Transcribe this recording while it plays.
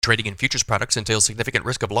Trading in futures products entails significant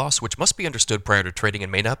risk of loss, which must be understood prior to trading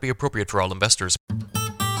and may not be appropriate for all investors.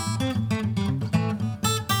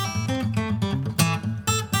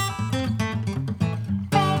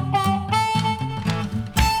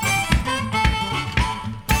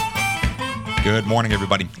 Good morning,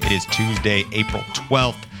 everybody. It is Tuesday, April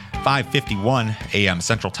 12th. 5:51 a.m.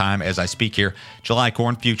 Central Time as I speak here. July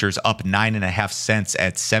corn futures up 9.5 cents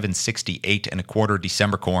at 7.68 1/4.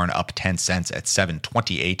 December corn up 10 cents at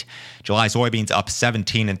 7.28. July soybeans up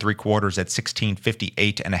 17 3/4 at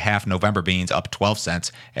 16.58 1/2. November beans up 12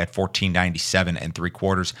 cents at 14.97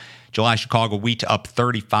 3/4. July Chicago wheat up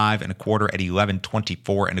 35 1/4 at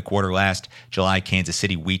 11.24 1/4 last. July Kansas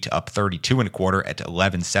City wheat up 32 1/4 at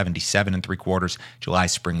 11.77 3/4. July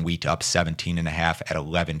spring wheat up 17 1/2 at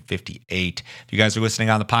 11.58. If you guys are listening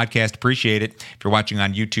on the podcast, appreciate it. If you're watching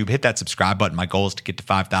on YouTube, hit that subscribe button. My goal is to get to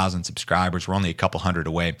 5,000 subscribers. We're only a couple hundred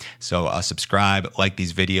away. So subscribe, like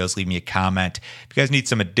these videos, leave me a comment. If you guys need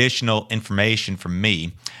some additional information from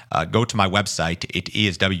me, go to my website. It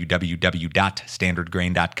is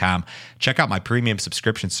www.standardgrain.com. Check out my premium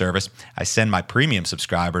subscription service. I send my premium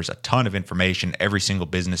subscribers a ton of information every single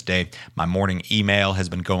business day. My morning email has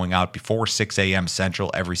been going out before 6 a.m.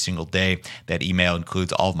 Central every single day. That email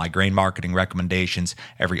includes all of my grain marketing recommendations,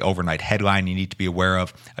 every overnight headline you need to be aware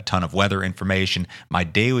of, a ton of weather information. My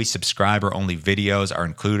daily subscriber-only videos are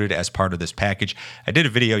included as part of this package. I did a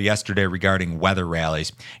video yesterday regarding weather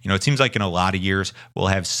rallies. You know, it seems like in a lot of years, we'll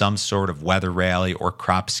have some sort of weather rally or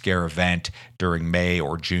crop scare event during May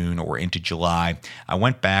or June or into July. I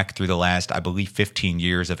went back through the last, I believe, 15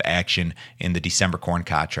 years of action in the December corn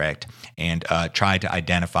contract and tried to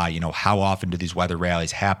identify, you know, how often do these weather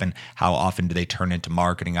rallies happen? How often do they turn into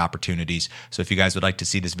marketing opportunities? So if you guys would like to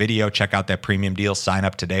see this video, check out that premium deal. Sign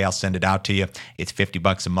up today. I'll send it out to you. It's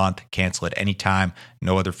 $50 a month. Cancel at any time.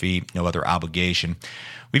 No other fee, no other obligation.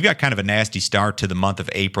 We've got kind of a nasty start to the month of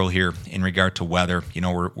April here in regard to weather. You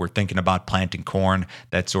know, we're thinking about planting corn,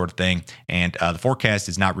 that sort of thing. And the forecast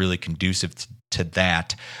is not really conducive to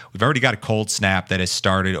that. We've already got a cold snap that has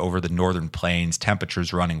started over the northern plains.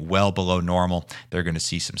 Temperatures running well below normal. They're going to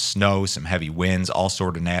see some snow, some heavy winds, all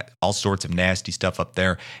sorts of nasty stuff up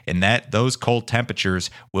there. And those cold temperatures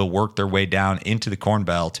will work their way down into the Corn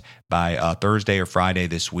Belt by Thursday or Friday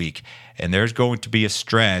this week. And there's going to be a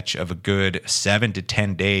stretch of a good 7 to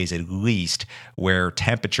 10 days at least where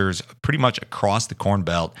temperatures pretty much across the Corn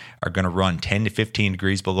Belt are going to run 10 to 15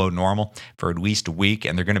 degrees below normal for at least a week.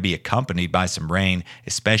 And they're going to be accompanied by some rain,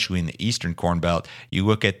 especially in the eastern Corn Belt. You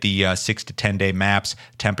look at the 6 to 10 day maps,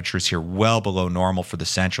 temperatures here well below normal for the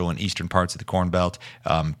central and eastern parts of the Corn Belt.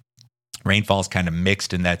 Rainfall is kind of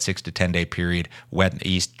mixed in that 6 to 10 day period, wet in the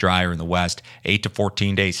east, drier in the west. 8 to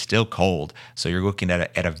 14 days, still cold. So you're looking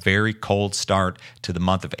at a very cold start to the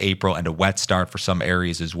month of April and a wet start for some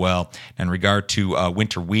areas as well. In regard to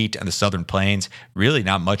winter wheat and the southern plains, really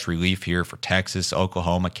not much relief here for Texas,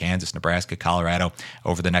 Oklahoma, Kansas, Nebraska, Colorado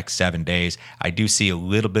over the next 7 days. I do see a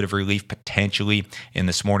little bit of relief potentially in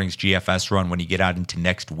this morning's GFS run when you get out into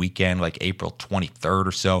next weekend, like April 23rd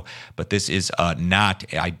or so. But this is not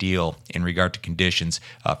ideal in regard to conditions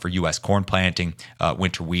for U.S. corn planting,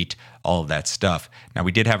 winter wheat, all of that stuff. Now,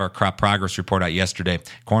 we did have our crop progress report out yesterday.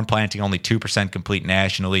 Corn planting only 2% complete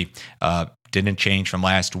nationally. Didn't change from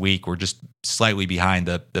last week. We're just slightly behind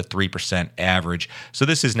the 3% average. So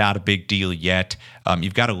this is not a big deal yet.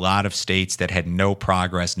 You've got a lot of states that had no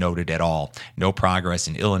progress noted at all. No progress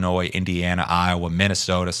in Illinois, Indiana, Iowa,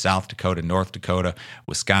 Minnesota, South Dakota, North Dakota,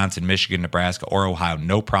 Wisconsin, Michigan, Nebraska, or Ohio.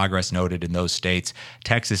 No progress noted in those states.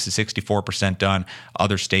 Texas is 64% done.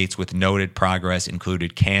 Other states with noted progress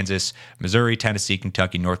included Kansas, Missouri, Tennessee,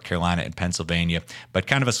 Kentucky, North Carolina, and Pennsylvania. But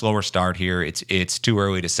kind of a slower start here. It's too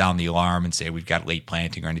early to sound the alarm and say we've got late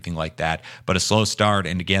planting or anything like that. But a slow start,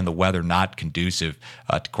 and again, the weather not conducive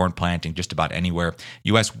to corn planting just about anywhere.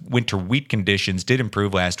 U.S. winter wheat conditions did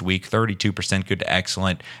improve last week. 32% good to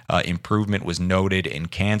excellent. Improvement was noted in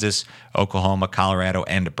Kansas, Oklahoma, Colorado,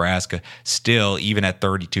 and Nebraska. Still, even at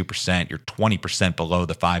 32%, you're 20% below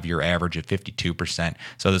the 5-year average of 52%.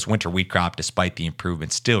 So this winter wheat crop, despite the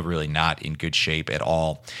improvement, still really not in good shape at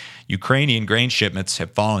all. Ukrainian grain shipments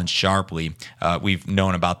have fallen sharply. We've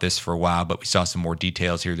known about this for a while, but we saw some more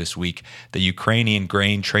details here this week. The Ukrainian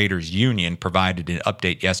Grain Traders Union provided an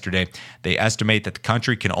update yesterday. They estimate that the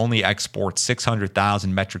country can only export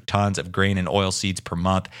 600,000 metric tons of grain and oilseeds per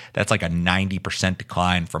month. That's like a 90%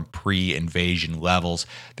 decline from pre-invasion levels.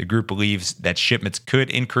 The group believes that shipments could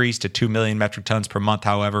increase to 2 million metric tons per month.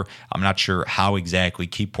 However, I'm not sure how exactly.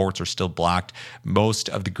 Key ports are still blocked. Most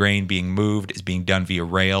of the grain being moved is being done via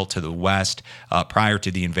rail to to the west. Prior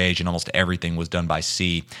to the invasion, almost everything was done by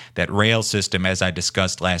sea. That rail system, as I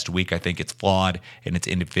discussed last week, I think it's flawed and it's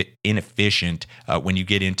inefficient. When you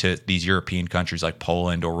get into these European countries like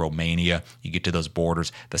Poland or Romania, you get to those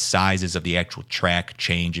borders, the sizes of the actual track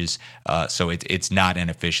changes. So it's not an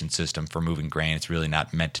efficient system for moving grain. It's really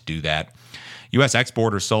not meant to do that. U.S.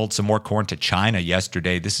 exporters sold some more corn to China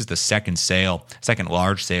yesterday. This is the second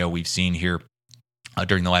large sale we've seen here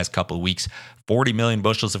during the last couple of weeks. 40 million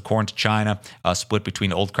bushels of corn to China, split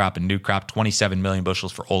between old crop and new crop, 27 million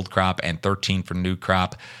bushels for old crop and 13 for new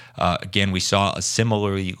crop. Again, we saw a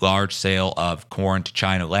similarly large sale of corn to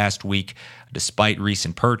China last week. Despite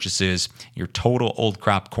recent purchases, your total old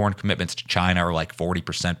crop corn commitments to China are like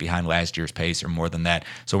 40% behind last year's pace or more than that.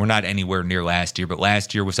 So we're not anywhere near last year, but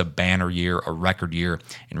last year was a banner year, a record year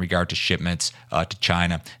in regard to shipments to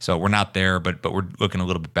China. So we're not there, but we're looking a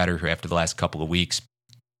little bit better here after the last couple of weeks.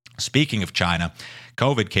 Speaking of China,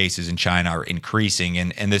 COVID cases in China are increasing,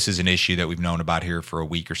 and this is an issue that we've known about here for a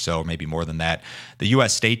week or so, maybe more than that. The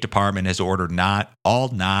U.S. State Department has ordered all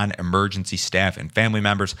non-emergency staff and family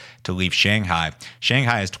members to leave Shanghai.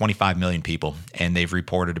 Shanghai has 25 million people, and they've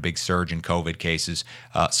reported a big surge in COVID cases.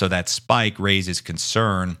 So that spike raises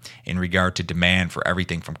concern in regard to demand for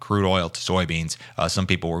everything from crude oil to soybeans. Some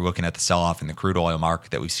people were looking at the sell-off in the crude oil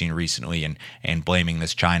market that we've seen recently and blaming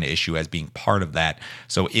this China issue as being part of that.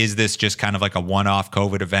 So is this just kind of like a one-off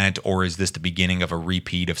COVID event, or is this the beginning of a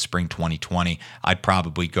repeat of spring 2020? I'd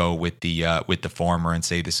probably go with the former and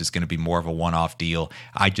say this is going to be more of a one-off deal.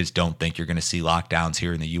 I just don't think you're going to see lockdowns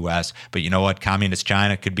here in the U.S. But you know what? Communist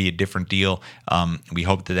China could be a different deal. We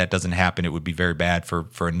hope that doesn't happen. It would be very bad for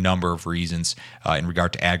a number of reasons in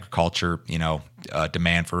regard to agriculture,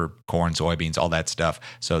 demand for corn, soybeans, all that stuff.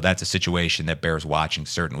 So that's a situation that bears watching,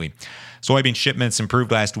 certainly. Soybean shipments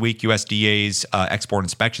improved last week. USDA's export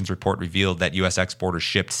inspections report revealed that U.S. exporters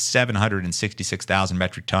shipped 766,000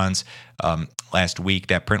 metric tons last week.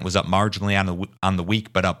 That print was up marginally on the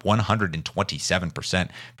week, but up 127%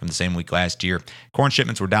 from the same week last year. Corn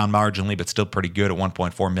shipments were down marginally, but still pretty good at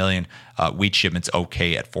 1.4 million. Wheat shipments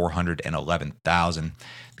okay at 411,000.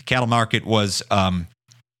 The cattle market was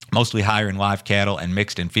mostly higher in live cattle and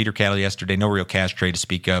mixed in feeder cattle yesterday. No real cash trade to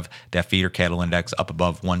speak of. That feeder cattle index up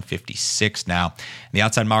above 156 now. In the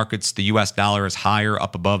outside markets, the U.S. dollar is higher,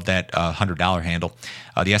 up above that $100 handle.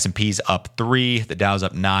 The S&P's up 3. The Dow's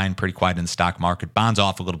up 9. Pretty quiet in the stock market. Bonds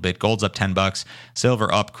off a little bit. Gold's up $10.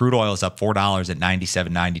 Silver up. Crude oil is up $4 at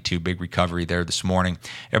 $97.92. Big recovery there this morning.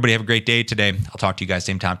 Everybody have a great day today. I'll talk to you guys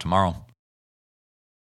same time tomorrow.